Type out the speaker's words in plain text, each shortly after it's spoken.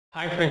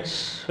Hi friends,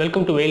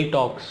 welcome to Whale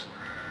Talks.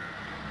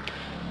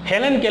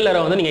 Helen Keller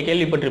வந்து நீங்கள்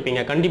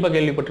கேள்விப்பட்டிருப்பீங்க, கண்டிப்பாக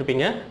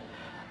கேள்விப்பட்டிருப்பீங்க.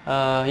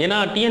 ஏன்னா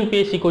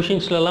டிஎன்பிஎஸ்சி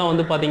கொஷின்ஸ்லாம்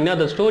வந்து பார்த்தீங்கன்னா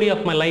the story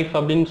of my life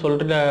அப்படின்னு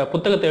சொல்லிட்டு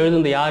புத்தகத்தை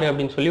எழுதுனது யார்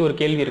அப்படின்னு சொல்லி ஒரு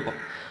கேள்வி இருக்கும்.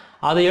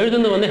 அதை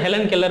எழுதுனது வந்து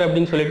ஹெலன் கெல்லர்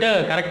அப்படின்னு சொல்லிட்டு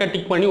கரெக்டாக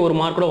டிக் பண்ணி ஒரு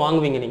மார்க் கூட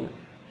வாங்குவீங்க நீங்கள்.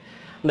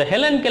 இந்த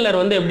ஹெலன்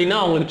கெல்லர் வந்து எப்படின்னா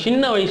அவங்களுக்கு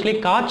சின்ன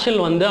வயசுலேயே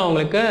காய்ச்சல் வந்து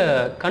அவங்களுக்கு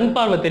கண்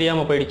பார்வை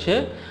தெரியாமல் போயிடுச்சு.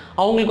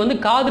 அவங்களுக்கு வந்து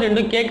காது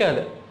ரெண்டும்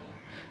கேட்காது.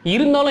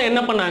 இருந்தாலும்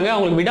என்ன பண்ணாங்க,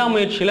 அவங்களுக்கு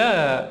விடாமுயற்சியில்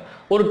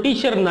ஒரு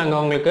டீச்சர் இருந்தாங்க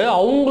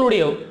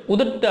அவங்களுடைய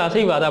உதட்டு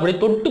அசைவு அதை அப்படியே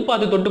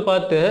தொட்டு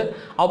பார்த்து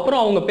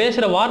அப்புறம் அவங்க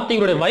பேசுகிற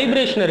வார்த்தைகளுடைய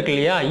வைப்ரேஷன் இருக்கு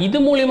இல்லையா, இது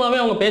மூலியமாகவே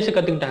அவங்க பேச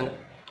கற்றுக்கிட்டாங்க.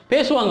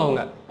 பேசுவாங்க,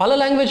 அவங்க பல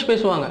லாங்குவேஜ்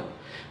பேசுவாங்க.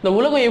 இந்த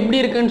உலகம்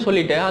எப்படி இருக்குன்னு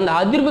சொல்லிட்டு அந்த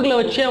அதிர்வுகளை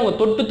வச்சு அவங்க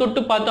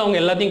தொட்டு பார்த்து அவங்க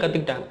எல்லாத்தையும்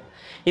கற்றுக்கிட்டாங்க.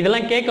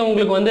 இதெல்லாம் கேட்க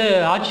உங்களுக்கு வந்து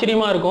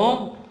ஆச்சரியமாக இருக்கும்,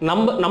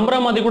 நம்புற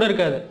மாதிரி கூட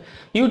இருக்காது.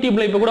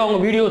 யூடியூப்ல இப்போ கூட அவங்க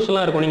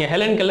வீடியோஸ்லாம் இருக்கும். நீங்கள்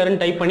ஹெலன் கெல்லர்னு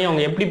டைப் பண்ணி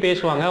அவங்க எப்படி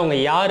பேசுவாங்க, அவங்க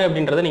யார்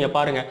அப்படின்றத நீங்கள்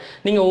பாருங்கள்.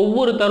 நீங்கள்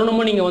ஒவ்வொரு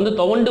தருணமும் நீங்கள் வந்து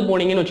துவண்டு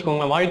போனீங்கன்னு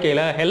வச்சுக்கோங்க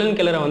வாழ்க்கையில், ஹெலன்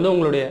கெல்லரை வந்து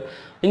உங்களுடைய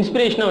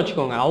இன்ஸ்பிரேஷனாக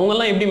வச்சுக்கோங்க.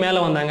 அவங்கெல்லாம் எப்படி மேலே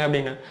வந்தாங்க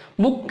அப்படின்னு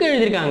புக்கு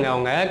எழுதியிருக்காங்க.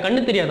 அவங்க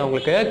கண்ணு தெரியாது,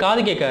 அவங்களுக்கு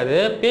காது கேட்காது,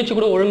 பேச்சு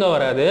கூட ஒழுங்காக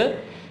வராது.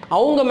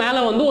 அவங்க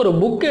மேலே வந்து ஒரு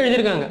புக்கு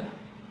எழுதியிருக்காங்க.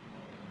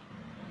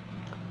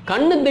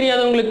 கண்ணு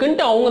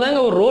தெரியாதவங்களுக்குன்ட்டு அவங்க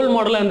தாங்க ஒரு ரோல்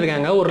மாடலாக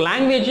இருந்திருக்காங்க. ஒரு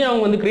லாங்குவேஜே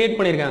அவங்க வந்து கிரியேட்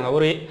பண்ணியிருக்காங்க.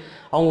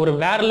 அவங்க ஒரு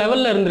வேற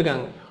லெவலில்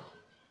இருந்திருக்காங்க.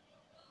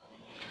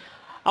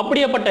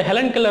 அப்படியேப்பட்ட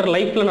ஹெலன் கெல்லர்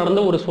லைஃப்பில்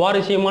நடந்த ஒரு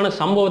சுவாரஸ்யமான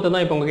சம்பவத்தை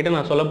தான் இப்போ உங்ககிட்ட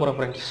நான் சொல்ல போகிறேன்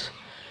ஃப்ரெண்ட்ஸ்.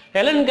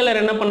 ஹெலன்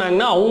கெல்லர் என்ன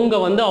பண்ணாங்கன்னா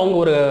அவங்க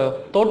ஒரு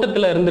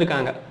தோட்டத்தில்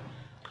இருந்திருக்காங்க.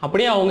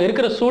 அப்படியே அவங்க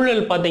இருக்கிற சூழல்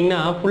பார்த்தீங்கன்னா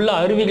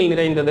ஃபுல்லாக அருவிகள்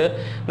நிறைந்தது,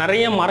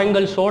 நிறைய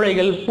மரங்கள்,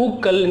 சோலைகள்,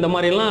 பூக்கள், இந்த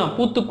மாதிரிலாம்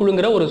பூத்து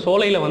குலுங்குற ஒரு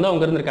சோலையில் வந்து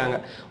அவங்க இருந்திருக்காங்க.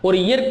 ஒரு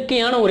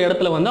இயற்கையான ஒரு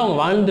இடத்துல வந்து அவங்க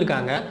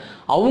வாழ்ந்திருக்காங்க.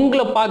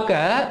 அவங்கள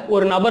பார்க்க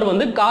ஒரு நபர்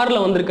வந்து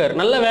காரில் வந்திருக்காரு,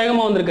 நல்ல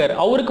வேகமாக வந்திருக்காரு.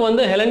 அவருக்கு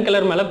வந்து ஹெலன்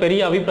கெல்லர் மேலே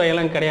பெரிய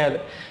அபிப்பிராயம்லாம் கிடையாது.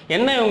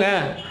 என்ன இவங்க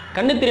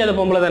கண்ணு தெரியாத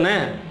பொம்பளை தானே,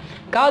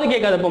 காது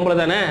கேட்காத பொம்பளை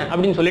தானே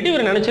அப்படின்னு சொல்லிட்டு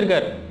இவர்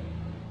நினச்சிருக்காரு.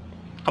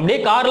 அப்படியே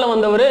காரில்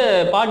வந்தவர்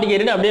பாட்டு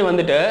கேட்டுட்டு அப்படியே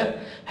வந்துட்டு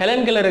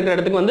ஹெலன் கெல்லர் இருக்கிற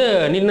இடத்துக்கு வந்து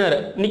நின்னார்.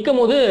 நிற்கும்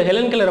போது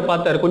ஹெலன் கெல்லரை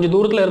பார்த்தாரு, கொஞ்சம்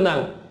தூரத்தில்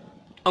இருந்தாங்க.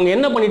 அவங்க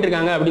என்ன பண்ணிட்டு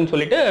இருக்காங்க அப்படின்னு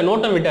சொல்லிட்டு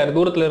நோட்டம் விட்டார்.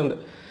 தூரத்தில் இருந்து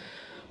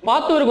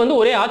பார்த்தவருக்கு வந்து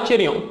ஒரே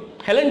ஆச்சரியம்.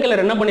 ஹெலன்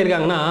கெல்லர் என்ன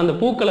பண்ணியிருக்காங்கன்னா அந்த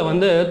பூக்களை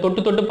வந்து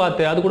தொட்டு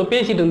பார்த்து அது கூட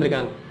பேசிட்டு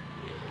இருந்திருக்காங்க.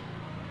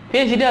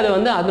 பேசிட்டு அதை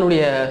வந்து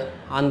அதனுடைய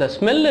அந்த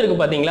ஸ்மெல்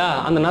இருக்குது பார்த்தீங்களா,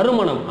 அந்த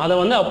நறுமணம், அதை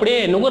வந்து அப்படியே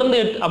நுகர்ந்து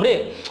அப்படியே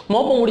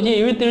மோப்பம் முடிச்சு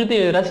இழுத்து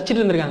ரசிச்சுட்டு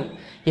இருந்திருக்காங்க.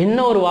 என்ன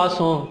ஒரு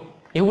வாசம்,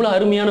 எவ்வளோ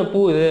அருமையான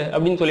பூ இது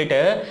அப்படின்னு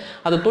சொல்லிட்டு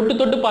அதை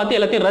தொட்டு பார்த்து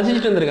எல்லாத்தையும்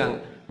ரசிச்சுட்டு இருந்திருக்காங்க.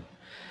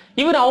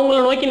 இவர் அவங்கள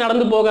நோக்கி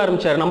நடந்து போக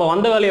ஆரம்பிச்சார். நம்ம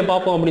வந்த வேலையை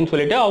பார்ப்போம் அப்படின்னு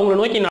சொல்லிட்டு அவங்கள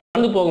நோக்கி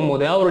நடந்து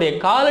போகும்போது அவருடைய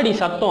காலடி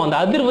சத்தம், அந்த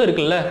அதிர்வு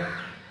இருக்குல்ல,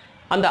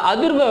 அந்த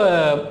அதிர்வை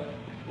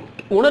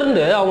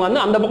உணர்ந்து அவங்க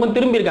வந்து அந்த பக்கம்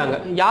திரும்பியிருக்காங்க.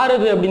 யார்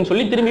அது அப்படின்னு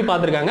சொல்லி திரும்பி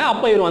பார்த்துருக்காங்க.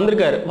 அப்போ இவர்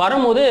வந்திருக்காரு.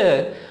 வரும்போது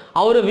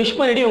அவர் விஷ்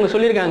பண்ணிட்டு இவங்க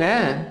சொல்லியிருக்காங்க,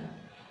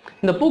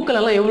 இந்த பூக்கள்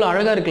எல்லாம் எவ்வளோ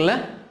அழகாக இருக்குல்ல,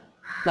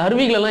 இந்த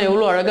அருவிகளெல்லாம்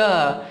எவ்வளோ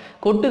அழகாக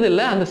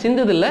கொட்டுதில்லை, அந்த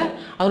சிந்துதில்லை,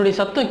 அதனுடைய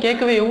சத்தம்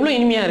கேட்கவே எவ்வளோ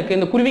இனிமையாக இருக்குது,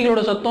 இந்த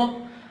குருவிகளோட சத்தம்,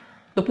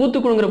 இந்த பூத்து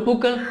குலுங்குற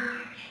பூக்கள்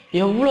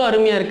எவ்வளோ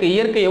அருமையாக இருக்குது,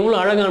 இயற்கை எவ்வளோ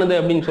அழகானது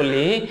அப்படின்னு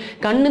சொல்லி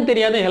கண்ணு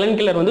தெரியாத ஹெலன்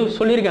கெல்லர் வந்து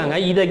சொல்லியிருக்காங்க.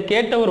 இதை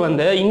கேட்டவர்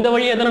வந்து இந்த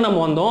வழியாக தானே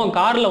நம்ம வந்தோம்,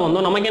 காரில்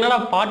வந்தோம், நமக்கு என்னடா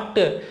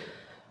பாட்டு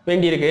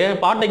வேண்டியிருக்கு,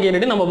 பாட்டை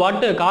கேட்டுட்டு நம்ம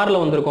பாட்டு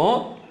காரில் வந்திருக்கோம்,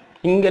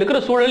 இங்கே இருக்கிற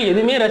சூழல்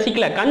எதுவுமே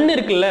ரசிக்கல, கண்ணு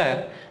இருக்குல்ல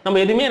நம்ம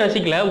எதுவுமே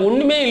ரசிக்கல,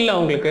 ஒன்றுமே இல்லை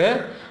அவங்களுக்கு.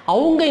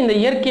 அவங்க இந்த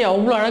இயற்கையை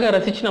அவ்வளோ அழகாக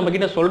ரசித்து நம்ம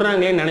கிட்ட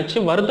சொல்கிறாங்களேன்னு நினச்சி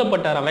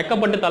வருத்தப்பட்டாராம்,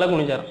 வெக்கப்பட்டு தலை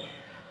குனிஞ்சாராம்.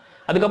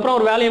 அதுக்கப்புறம்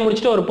அவர் வேலையை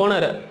முடிச்சுட்டு அவர்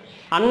போனார்.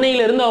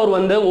 அன்னையிலேருந்து அவர்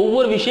வந்து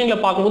ஒவ்வொரு விஷயங்களை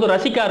பார்க்கும்போது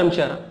ரசிக்க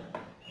ஆரம்பித்தாராம்.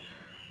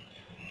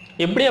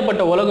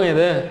 எப்படியாப்பட்ட உலகம்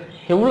இது,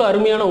 எவ்வளோ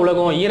அருமையான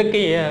உலகம்,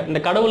 இயற்கையை இந்த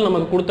கடவுள்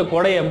நமக்கு கொடுத்த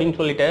கொடை அப்படின்னு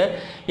சொல்லிட்டு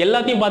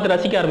எல்லாத்தையும் பார்த்து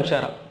ரசிக்க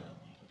ஆரம்பித்தாராம்.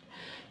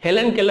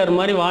 ஹெலன் கெல்லர்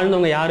மாதிரி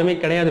வாழ்ந்தவங்க யாருமே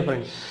கிடையாது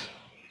ஃப்ரெண்ட்ஸ்.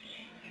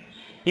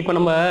 இப்போ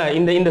நம்ம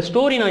இந்த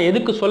ஸ்டோரி நான்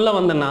எதுக்கு சொல்ல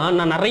வந்தேன்னா,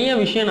 நான் நிறைய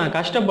விஷயம் நான்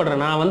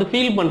கஷ்டப்படுறேன், நான் வந்து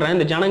ஃபீல் பண்ணுறேன்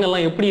இந்த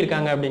ஜனங்கள்லாம் எப்படி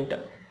இருக்காங்க அப்படின்ட்டு.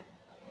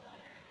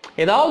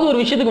 ஏதாவது ஒரு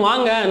விஷயத்துக்கு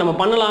வாங்க நம்ம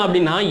பண்ணலாம்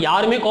அப்படின்னா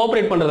யாருமே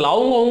கோஆப்ரேட் பண்ணுறதில்ல.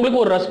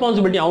 அவங்களுக்கு ஒரு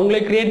ரெஸ்பான்சிபிலிட்டி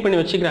அவங்களே கிரியேட் பண்ணி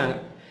வச்சுக்கிறாங்க.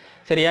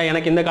 சரியா,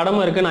 எனக்கு இந்த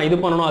கடமை இருக்குது, நான் இது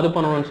பண்ணணும் அது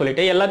பண்ணணும்னு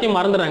சொல்லிட்டு எல்லாத்தையும்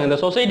மறந்துடுறாங்க. இந்த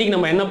சொசைட்டிக்கு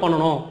நம்ம என்ன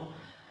பண்ணணும்,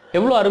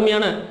 எவ்வளோ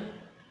அருமையான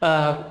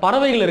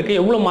பறவைகள் இருக்குது,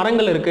 எவ்வளோ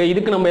மரங்கள் இருக்குது,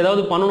 இதுக்கு நம்ம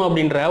ஏதாவது பண்ணணும்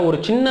அப்படின்ற ஒரு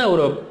சின்ன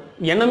ஒரு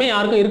எண்ணமே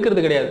யாருக்கும்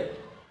இருக்கிறது கிடையாது.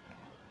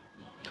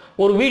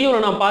 ஒரு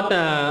வீடியோவில் நான்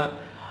பார்த்தேன்,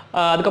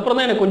 அதுக்கப்புறம்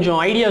தான் எனக்கு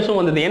கொஞ்சம் ஐடியாஸும்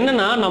வந்தது.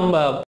 என்னென்னா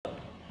நம்ம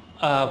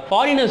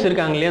ஃபாரினர்ஸ்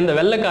இருக்காங்க இல்லையா, இந்த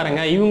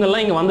வெள்ளைக்காரங்க,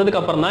 இவங்கெல்லாம் இங்கே வந்ததுக்கு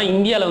அப்புறம் தான்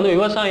இந்தியாவில் வந்து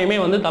விவசாயமே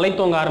வந்து தலை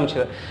தோங்க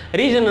ஆரம்பிச்சது.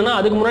 ரீசன் என்னன்னா,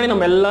 அதுக்கு முன்னாடி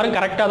நம்ம எல்லாரும்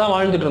கரெக்டாக தான்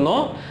வாழ்ந்துட்டு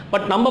இருந்தோம்.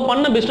 பட் நம்ம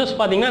பண்ண பிஸ்னஸ்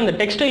பார்த்தீங்கன்னா இந்த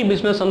டெக்ஸ்டைல்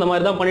பிஸ்னஸ் அந்த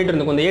மாதிரி தான் பண்ணிட்டு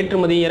இருந்தோம். இந்த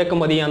ஏற்றுமதி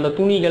இறக்குமதி, அந்த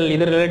துணிகள்,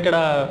 இது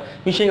ரிலேட்டடாக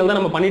விஷயங்கள் தான்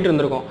நம்ம பண்ணிட்டு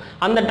இருந்திருக்கோம்.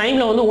 அந்த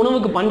டைமில் வந்து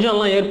உணவுக்கு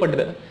பஞ்சம்லாம்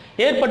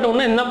ஏற்பட்ட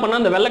உடனே என்ன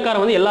பண்ணால், அந்த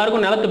வெள்ளைக்காரன் வந்து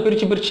எல்லாருக்கும் நிலத்தை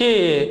பிரித்து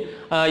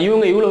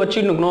இவங்க இவ்வளோ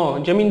வச்சுட்டு இருக்கணும்,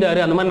 ஜமீன்தார்,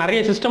 அந்த மாதிரி நிறைய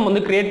சிஸ்டம்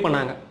வந்து கிரியேட்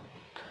பண்ணாங்க.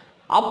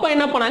 அப்போ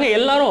என்ன பண்ணாங்க,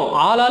 எல்லாரும்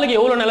ஆளாளுக்கு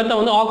எவ்வளோ நிலத்தை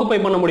வந்து ஆக்குப்பை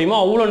பண்ண முடியுமோ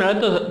அவ்வளோ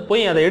நிலத்தை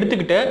போய் அதை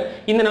எடுத்துக்கிட்டு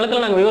இந்த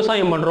நிலத்தில் நாங்கள்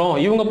விவசாயம் பண்ணுறோம்.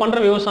 இவங்க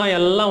பண்ணுற விவசாயம்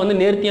எல்லாம் வந்து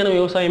நேர்த்தியான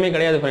விவசாயமே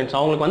கிடையாது ஃப்ரெண்ட்ஸ்.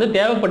 அவங்களுக்கு வந்து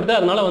தேவைப்பட்டு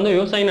அதனால வந்து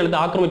விவசாய நிலத்தை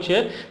ஆக்கிரமிச்சு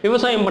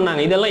விவசாயம்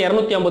பண்ணாங்க. இதெல்லாம்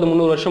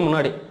 250-300 வருஷம்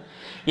முன்னாடி.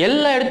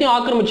 எல்லா இடத்தையும்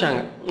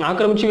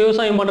ஆக்கிரமிச்சு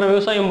விவசாயம்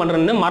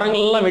பண்ணுறேன்னு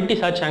மரங்கள்லாம் வெட்டி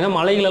சாய்ச்சாங்க,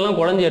 மலைகளெல்லாம்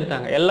குழஞ்சி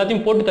எடுத்தாங்க,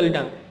 எல்லாத்தையும் போட்டு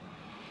தள்ளிட்டாங்க,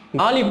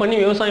 காலி பண்ணி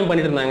விவசாயம்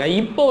பண்ணிட்டு இருந்தாங்க.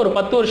 இப்போ ஒரு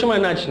 10 வருஷமா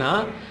என்ன ஆச்சுன்னா,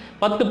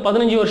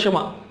 10-15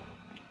 வருஷமா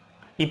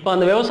இப்போ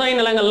அந்த விவசாய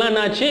நிலங்கள்லாம்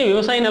என்னாச்சு,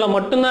 விவசாய நிலம்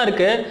மட்டும்தான்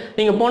இருக்கு.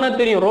 நீங்கள் போனால்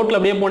தெரியும், ரோட்டில்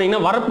அப்படியே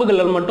போனீங்கன்னா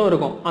வரப்புகள் மட்டும்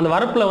இருக்கும். அந்த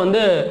வரப்பில்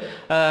வந்து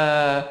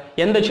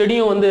எந்த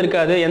செடியும் வந்து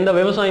இருக்காது, எந்த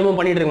விவசாயமும்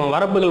பண்ணிட்டு இருக்கோம்,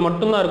 வரப்புகள்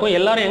மட்டும்தான் இருக்கும்.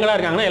 எல்லாரும் எங்கடா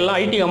இருக்காங்கன்னா, எல்லாம்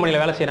ஐடி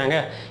கம்பெனியில் வேலை செய்கிறாங்க,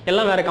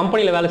 எல்லாம் வேற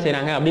கம்பெனியில் வேலை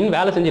செய்கிறாங்க அப்படின்னு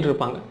வேலை செஞ்சுட்டு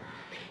இருப்பாங்க.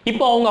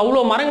 இப்போ அவங்க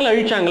அவ்வளோ மரங்களை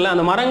அழிச்சாங்கல்ல,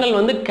 அந்த மரங்கள்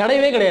வந்து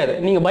கிடையவே கிடையாது.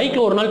 நீங்கள்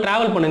பைக்கில் ஒரு நாள்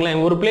டிராவல்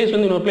பண்ணுங்களேன், ஒரு பிளேஸ்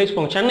வந்து இன்னொரு பிளேஸ்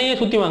போங்க, சென்னையே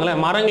சுற்றி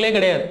வாங்களேன், மரங்களே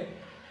கிடையாது.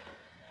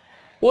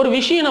 ஒரு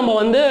விஷயம் நம்ம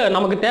வந்து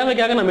நமக்கு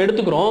தேவைக்காக நம்ம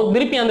எடுத்துக்கிறோம்,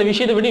 திருப்பி அந்த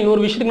விஷயத்தை விட்டு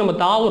இன்னொரு விஷயத்துக்கு நம்ம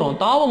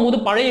தாவும் போது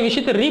பழைய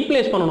விஷயத்தை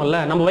ரீப்ளேஸ் பண்ணணும்ல,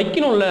 நம்ம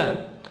வைக்கணும்ல,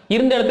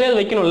 இருந்த இடத்துல அதை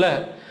வைக்கணும்ல.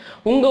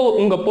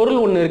 உங்க பொருள்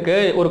ஒன்று இருக்கு,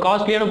 ஒரு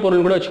காஸ்ட்லியான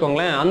பொருள் கூட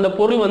வச்சுக்கோங்களேன், அந்த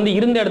பொருள் வந்து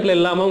இருந்த இடத்துல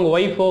இல்லாமல் உங்க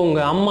ஒய்ஃபோ,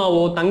 உங்க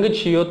அம்மாவோ,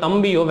 தங்கச்சியோ,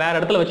 தம்பியோ வேற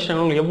இடத்துல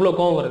வச்சுட்டாங்க, உங்களுக்கு எவ்வளோ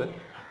கோவம் வருது.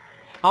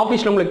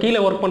 ஆஃபீஸில் உங்களுக்கு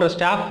கீழே ஒர்க் பண்ணுற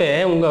ஸ்டாஃபே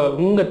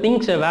உங்க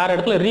திங்ஸை வேற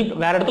இடத்துல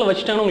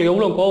வச்சுட்டாங்கன்னா உங்களுக்கு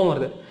எவ்வளோ கோவம்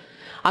வருது.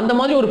 அந்த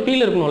மாதிரி ஒரு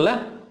ஃபீல் இருக்கணும்ல.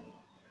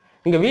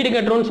 இங்கே வீடு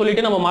கட்டுறோம்னு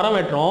சொல்லிட்டு நம்ம மரம்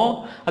வெட்டுறோம்,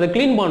 அதை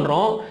க்ளீன்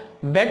பண்ணுறோம்,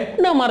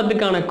 வெட்டின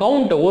மரத்துக்கான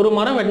கவுண்ட், ஒரு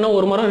மரம் வெட்டினா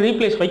ஒரு மரம்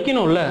ரீப்ளேஸ்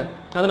வைக்கணும்ல,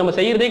 அதை நம்ம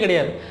செய்யறதே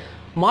கிடையாது.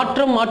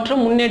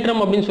 மாற்றம் முன்னேற்றம்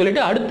அப்படின்னு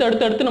சொல்லிட்டு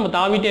அடுத்து நம்ம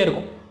தாவிட்டே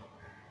இருக்கோம்.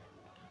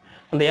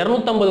 அந்த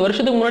 250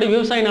 வருஷத்துக்கு முன்னாடி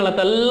விவசாய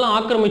நிலத்தெல்லாம்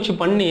ஆக்கிரமிச்சு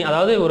பண்ணி,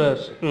 அதாவது ஒரு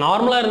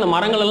நார்மலாக இருந்த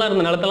மரங்கள் எல்லாம்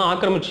இருந்த நிலத்தெல்லாம்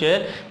ஆக்கிரமிச்சு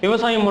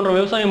விவசாயம்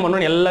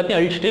பண்ணுறோம் எல்லாத்தையும்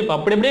அழிச்சிட்டு இப்போ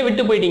அப்படியே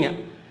விட்டு போயிட்டீங்க.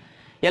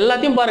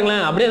 எல்லாத்தையும்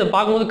பாருங்களேன், அப்படியே அதை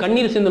பார்க்கும்போது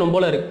கண்ணீர் சிந்தனம்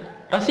போல இருக்கு,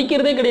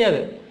 ரசிக்கிறதே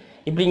கிடையாது.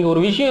 இப்படி இங்கே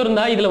ஒரு விஷயம்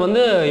இருந்தால் இதில்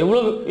வந்து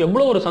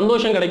எவ்வளோ ஒரு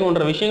சந்தோஷம்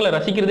கிடைக்கும்ன்ற விஷயங்களை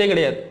ரசிக்கிறதே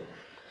கிடையாது.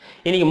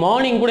 இன்னைக்கு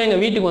மார்னிங் கூட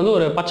எங்கள் வீட்டுக்கு வந்து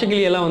ஒரு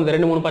பச்சைக்கிளியெல்லாம் வந்து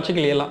 2-3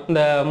 பச்சைக்கிளியெல்லாம்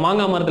இந்த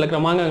மாங்காய் மரத்தில் இருக்கிற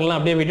மாங்காய்லாம்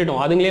அப்படியே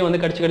விட்டுட்டோம், அதுங்களே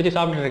வந்து கடிச்சு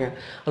சாப்பிட்டுட்டு இருக்கேன்.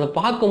 அதை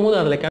பார்க்கும்போது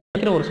அதில்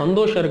கிடைக்கிற ஒரு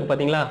சந்தோஷம் இருக்குது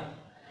பார்த்தீங்களா,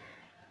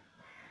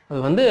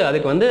 அது வந்து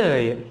அதுக்கு வந்து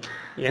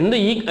எந்த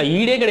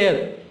ஈடே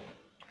கிடையாது.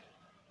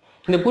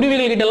 இந்த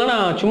குருவிகள் கிட்டலாம்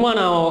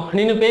நான்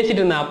நின்று பேசிட்டு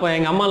இருந்தேன். அப்போ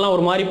எங்கள் அம்மாலாம்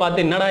ஒரு மாதிரி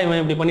பார்த்து, என்னடா இவன்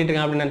இப்படி பண்ணிட்டு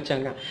இருக்கான் அப்படின்னு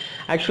நினச்சாங்க.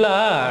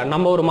 ஆக்சுவலாக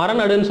நம்ம ஒரு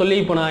மரம் நடுன்னு சொல்லி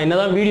இப்போ நான்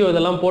என்னதான் வீடியோ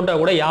இதெல்லாம்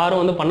போட்டால் கூட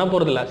யாரும் வந்து பண்ண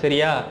போகிறதில்ல,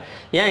 சரியா?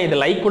 ஏன் இதை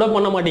லைக் கூட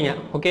பண்ண மாட்டீங்க,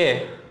 ஓகே?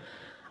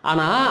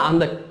 ஆனால்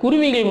அந்த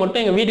குருவிகள்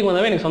மட்டும் எங்கள் வீட்டுக்கு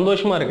வந்தாவே எனக்கு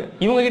சந்தோஷமாக இருக்குது.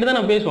 இவங்ககிட்ட தான்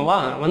நான் பேசுவேன், வா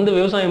வந்து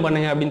விவசாயம்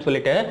பண்ணுங்க அப்படின்னு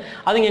சொல்லிட்டு.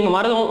 அதுங்க எங்கள்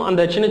மரம்,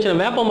 அந்த சின்ன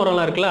வேப்ப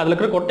மரம்லாம் இருக்குல்ல, அதில்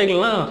இருக்கிற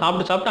கொட்டைகள்லாம்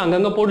சாப்பிட்டு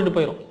அங்கங்கே போட்டுட்டு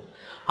போயிடும்.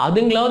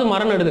 அதுங்களாவது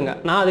மரம் நடுதுங்க,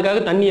 நான்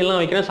அதுக்காக தண்ணி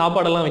எல்லாம் வைக்கிறேன்,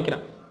 சாப்பாடெல்லாம்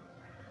வைக்கிறேன்.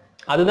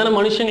 அதுதானே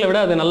மனுஷங்களை விட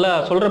அது நல்லா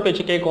சொல்கிற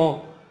பேச்சு கேட்கும்.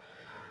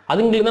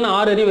 அதுங்களுக்கு தானே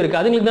 6 அறிவு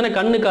இருக்குது, அதுங்களுக்கு தானே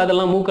கண்ணு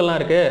காதெல்லாம் மூக்கெல்லாம்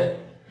இருக்குது.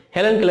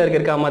 ஹெலன் கில்லருக்கு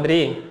இருக்கா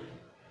மாதிரி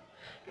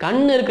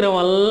கண்ணு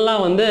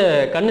இருக்கிறவங்கெல்லாம் வந்து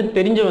கண்ணு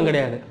தெரிஞ்சவங்க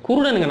கிடையாது,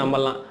 குருடனுங்க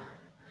நம்மெல்லாம்.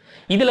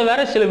 இதில்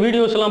வேற சில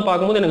வீடியோஸ் எல்லாம்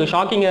பார்க்கும்போது எனக்கு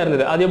ஷாக்கிங்காக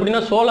இருந்தது. அது எப்படின்னா,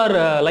 சோலார்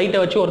லைட்டை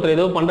வச்சு ஒருத்தர்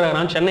ஏதோ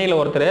பண்ணுறாரு சென்னையில்.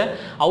 ஒருத்தர்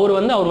அவர்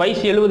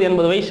வயசு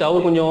 70-80 வயசு,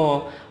 அவர் கொஞ்சம்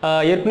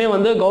ஏற்கனவே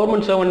வந்து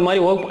கவர்மெண்ட் சர்வெண்ட்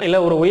மாதிரி இல்லை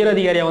ஒரு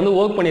உயரதிகாரியாக வந்து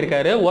ஒர்க்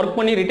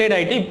பண்ணி ரிட்டையர்ட்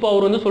ஆகிட்டு இப்போ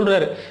அவர் வந்து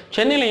சொல்கிறாரு,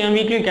 சென்னையில் என்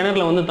வீட்லையும்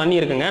கிணறுல வந்து தண்ணி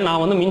இருக்குங்க,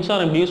 நான் வந்து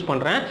மின்சாரம் இப்படி யூஸ்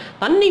பண்ணுறேன்,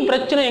 தண்ணி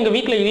பிரச்சனை எங்கள்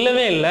வீட்டில்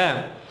இல்லவே இல்லை,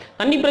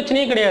 தண்ணி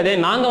பிரச்சனையே கிடையாது,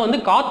 நாங்கள் வந்து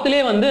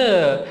காற்றுலேயே வந்து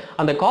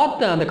அந்த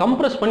காற்றை அந்த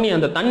கம்ப்ரஸ் பண்ணி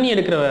அந்த தண்ணி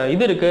எடுக்கிற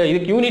இது இருக்குது,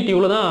 இதுக்கு யூனிட்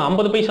இவ்வளோ தான்,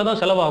 50 பைசா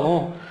தான்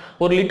செலவாகும்,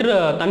 1 லிட்டர்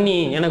தண்ணி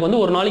எனக்கு வந்து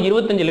ஒரு நாளைக்கு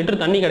 25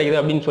 லிட்டர் தண்ணி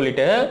கிடைக்குது அப்படின்னு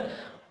சொல்லிட்டு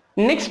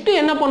நெக்ஸ்ட்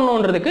என்ன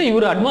பண்ணணுன்றதுக்கு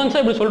இவர்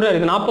அட்வான்ஸாக இப்படி சொல்கிறார்,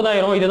 இது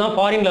 40,000, இதுதான்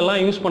ஃபாரின்லலாம்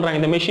யூஸ் பண்ணுறாங்க,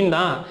 இந்த மெஷின்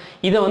தான்,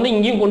 இதை வந்து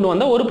இங்கேயும் கொண்டு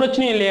வந்தால் ஒரு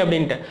பிரச்சனையும் இல்லையே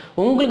அப்படின்ட்டு.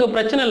 உங்களுக்கு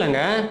பிரச்சனை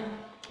இல்லைங்க,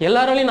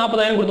 எல்லாராலையும்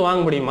 40,000 கொடுத்து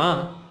வாங்க முடியுமா?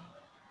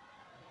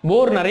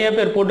 போர் நிறைய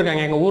பேர்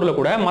போட்டிருக்காங்க எங்கள் ஊரில்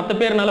கூட, மற்ற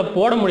பேர்னால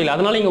போட முடியல,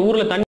 அதனால எங்கள்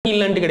ஊரில் தண்ணி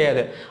இல்லைன்ட்டு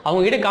கிடையாது,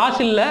 அவங்க கிட்ட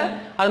காசு இல்லை,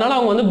 அதனால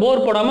அவங்க வந்து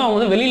போர் போடாமல் அவங்க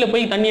வந்து வெளியில்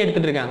போய் தண்ணி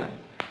எடுத்துகிட்டு இருக்காங்க.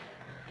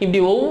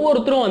 இப்படி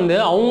ஒவ்வொருத்தரும் வந்து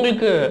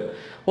அவங்களுக்கு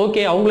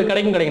ஓகே அவங்களுக்கு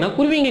கிடைக்குன்னா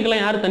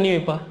குருவிங்களுக்கெல்லாம் யார் தண்ணி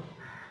வைப்பா?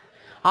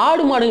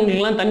 ஆடு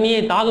மாடுங்களுக்கெல்லாம் தண்ணியே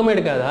தாகமே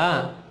எடுக்காதா?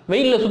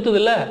 வெயிலில் சுற்றுது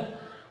இல்லை,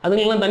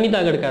 அதுங்களுக்கெல்லாம் தண்ணி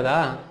தாகம் எடுக்காதா?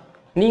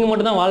 நீங்கள்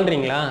மட்டும் தான்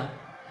வாழ்கிறீங்களா?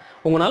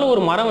 உங்களால்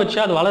ஒரு மரம் வச்சு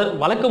அது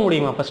வளர்க்க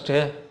முடியுமா? ஃபஸ்ட்டு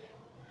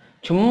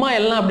சும்மா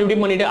எல்லாம் அப்படி இப்படி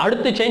பண்ணிவிட்டு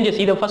அடுத்த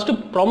சேஞ்சஸ் இதை ஃபஸ்ட்டு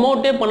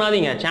ப்ரொமோட்டே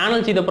பண்ணாதீங்க.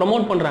 சேனல்ஸ் இதை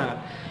ப்ரொமோட் பண்ணுறாங்க.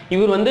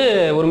 இவர் வந்து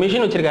ஒரு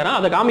மிஷின் வச்சுருக்காரா,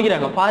 அதை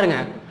காமிக்கிறாங்க,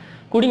 பாருங்கள்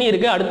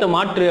குடிநீருக்கு அடுத்த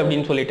மாற்று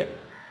அப்படின்னு சொல்லிட்டு.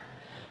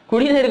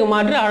 குடிநீருக்கு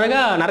மாற்று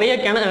அழகாக நிறைய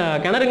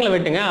கிணறுங்களை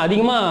வெட்டுங்க,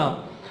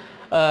 அதிகமாக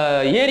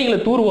ஏரிகளை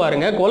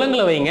தூர்வாருங்க,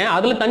 குளங்களை வைங்க,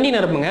 அதில் தண்ணி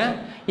நிரப்புங்க.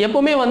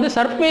 எப்போவுமே வந்து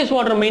சர்ஃபேஸ்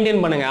வாட்டர்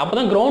மெயின்டைன் பண்ணுங்க, அப்போ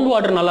தான் கிரவுண்ட்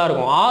வாட்டர்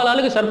நல்லாயிருக்கும்.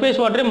 ஆளுக்கு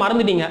சர்ஃபேஸ் வாட்டரே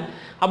மறந்துட்டீங்க,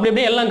 அப்படி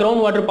அப்படியே எல்லாம்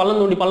கிரவுண்ட் வாட்டர்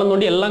பள்ளம்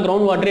தோண்டி எல்லாம்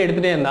கிரவுண்ட் வாட்டரே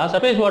எடுத்துகிட்டே இருந்தால்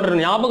சர்ஃபேஸ்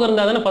வாட்டர் ஞாபகம்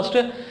இருந்தால் தானே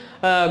ஃபஸ்ட்டு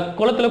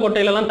குளத்தில்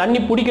கொட்டையிலலாம் தண்ணி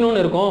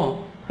பிடிக்கணும்னு இருக்கும்.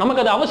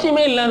 நமக்கு அது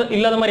அவசியமே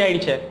இல்லாத மாதிரி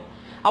ஆயிடுச்சு.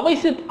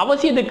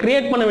 அவசியத்தை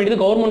கிரியேட் பண்ண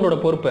வேண்டியது கவர்மெண்ட்டோட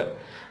பொறுப்பு.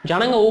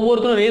 ஜனங்க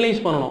ஒவ்வொருத்தரும்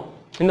ரியலைஸ் பண்ணணும்,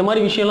 இந்த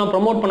மாதிரி விஷயம்லாம்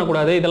ப்ரமோட்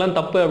பண்ணக்கூடாது, இதெல்லாம்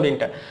தப்பு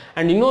அப்படின்ட்டு.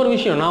 அண்ட் இன்னொரு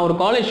விஷயம், நான் ஒரு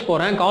காலேஜ்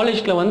போகிறேன்,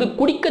 காலேஜில் வந்து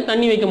குடிக்க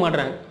தண்ணி வைக்க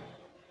மாட்டாங்க,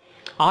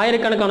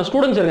 ஆயிரக்கணக்கான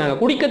ஸ்டூடெண்ட்ஸ் இருக்காங்க,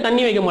 குடிக்க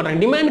தண்ணி வைக்க மாட்டாங்க,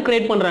 டிமாண்ட்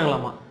கிரியேட்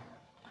பண்ணுறாங்களாமா.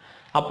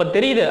 அப்போ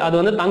தெரியுது அது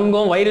வந்து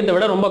தங்கம் வைரத்தை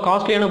விட ரொம்ப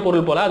காஸ்ட்லியான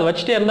பொருள் போல், அது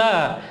வச்சுட்டே இருந்தால்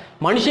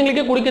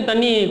மனுஷங்களுக்கே குடிக்க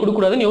தண்ணி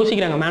கொடுக்கூடாதுன்னு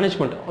யோசிக்கிறாங்க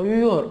மேனேஜ்மெண்ட்.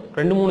 ஐயோ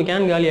 2-3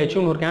 கேன் காலியாச்சு,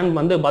 இன்னொரு கேன்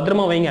வந்து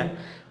பத்திரமா வைங்க,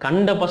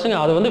 கண்ட பசங்க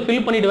அதை வந்து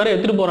ஃபில் பண்ணிட்டு வேற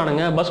எடுத்துகிட்டு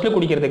போகிறானுங்க பஸ்ஸில்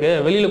குடிக்கிறதுக்கு,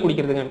 வெளியில்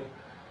குடிக்கிறதுக்கு.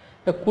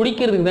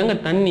 குடிக்கிறதுக்கு தாங்க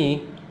தண்ணி,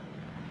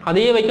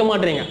 அதையே வைக்க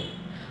மாட்டேறீங்க.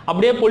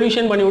 அப்படியே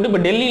பொல்யூஷன் பண்ணி விட்டு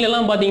இப்போ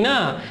டெல்லியிலலாம் பார்த்தீங்கன்னா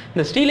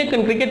இந்த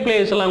ஸ்ரீலங்கன் கிரிக்கெட்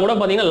பிளேயர்ஸ் எல்லாம் கூட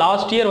பார்த்தீங்கன்னா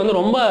லாஸ்ட் இயர் வந்து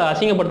ரொம்ப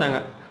அசிங்கப்படுத்தாங்க.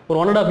 ஒரு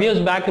 1.5 years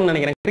பேக்குன்னு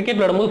நினைக்கிறேன். கிரிக்கெட்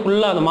விளையாடும்போது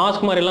ஃபுல்லாக அந்த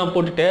மாஸ்க் மாதிரிலாம்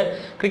போட்டுட்டு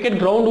கிரிக்கெட்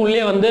கிரவுண்ட்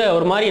உள்ளே வந்து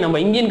ஒரு மாதிரி நம்ம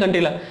இந்தியன்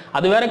கண்ட்ரியில்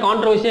அது வேற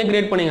கான்ட்ரவர்சியாக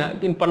கிரியேட்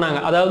பண்ணாங்க.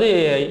 அதாவது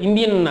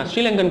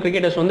ஸ்ரீலங்கன்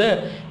கிரிக்கெட்டர்ஸ் வந்து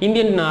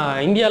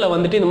இந்தியாவில்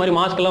வந்துட்டு இந்த மாதிரி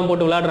மாஸ்க் எல்லாம்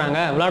போட்டு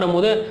விளையாடும்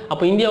போது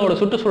அப்போ இந்தியாவோட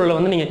சுற்றுச்சூழலை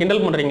வந்து நீங்கள்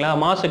கிண்டல் பண்ணுறீங்களா,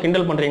 மாஸ்கை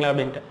கிண்டல் பண்ணுறீங்களா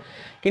அப்படின்ட்டு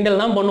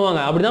கிண்டல் தான்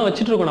பண்ணுவாங்க. அப்படி தான்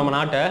வச்சுட்டு இருக்கோம் நம்ம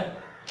நாட்டை.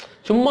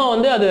 சும்மா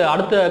வந்து அது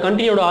அடுத்த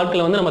கண்ட்ரியோட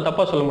ஆட்களை வந்து நம்ம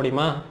தப்பாக சொல்ல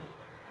முடியுமா?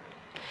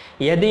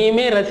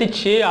 எதையுமே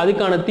ரசித்து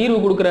அதுக்கான தீர்வு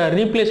கொடுக்குற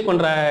ரீப்ளேஸ்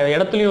பண்ணுற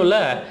இடத்துலையும் இல்லை,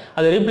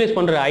 அதை ரீப்ளேஸ்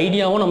பண்ணுற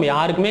ஐடியாவும் நம்ம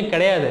யாருக்குமே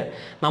கிடையாது.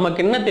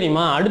 நமக்கு என்ன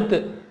தெரியுமா, அடுத்து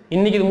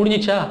இன்னைக்கு இது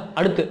முடிஞ்சிச்சா,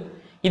 அடுத்து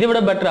இதை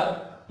விட பெட்டரா,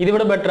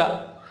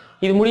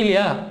 இது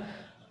முடியலையா,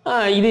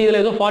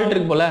 இதில் ஏதோ ஃபால்ட்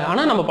இருக்கு போல.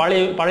 ஆனால் நம்ம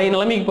பழைய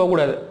நிலைமைக்கு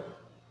போகக்கூடாது,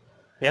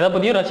 எதை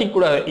பற்றியும்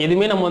ரசிக்கக்கூடாது,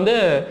 எதுவுமே நம்ம வந்து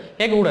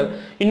கேட்கக்கூடாது.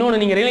 இன்னொன்று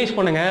நீங்கள் ரியலைஸ்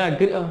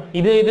பண்ணுங்கள்,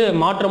 இது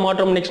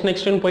மாற்றம்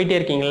நெக்ஸ்ட்னு போயிட்டே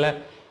இருக்கீங்கல்ல.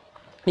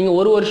 நீங்கள்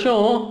ஒரு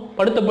வருஷம்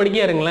படுத்த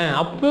படிக்கையாக இருங்களேன்,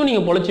 அப்பவும்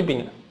நீங்கள்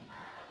பொழைச்சிப்பீங்க.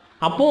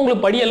 அப்போவும்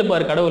உங்களுக்கு படி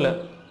எழுப்பார் கடவுள்.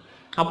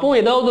 அப்போவும்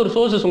ஏதாவது ஒரு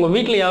சோர்ஸஸ் உங்கள்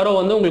வீட்டில் யாரோ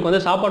வந்து உங்களுக்கு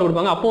வந்து சாப்பாடு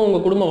கொடுப்பாங்க. அப்போவும்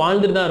உங்கள் குடும்பம்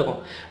வாழ்ந்துட்டு தான்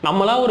இருக்கும்.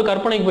 நம்மளா ஒரு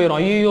கற்பனைக்கு போயிடும்,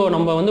 ஐயோ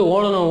நம்ம வந்து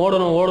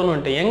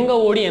ஓடணும்ன்ட்டு. எங்கே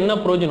ஓடி என்ன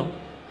பிரயோஜனம்,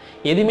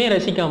 எதுவுமே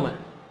ரசிக்காமல்.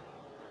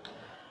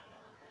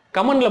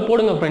 கமெண்டில்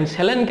போடுங்க ஃப்ரெண்ட்ஸ்,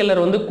 ஹெலன்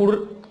கெல்லர் வந்து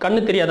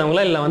கண்ணு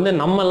தெரியாதவங்களா இல்லை வந்து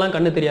நம்மெல்லாம்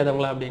கண்ணு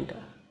தெரியாதவங்களா அப்படின்ட்டு.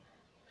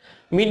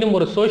 மீண்டும்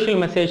ஒரு சோஷியல்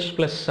மெசேஜ்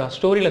ப்ளஸ்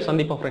ஸ்டோரியில்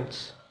சந்திப்போம்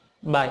ஃப்ரெண்ட்ஸ்.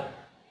 பாய்.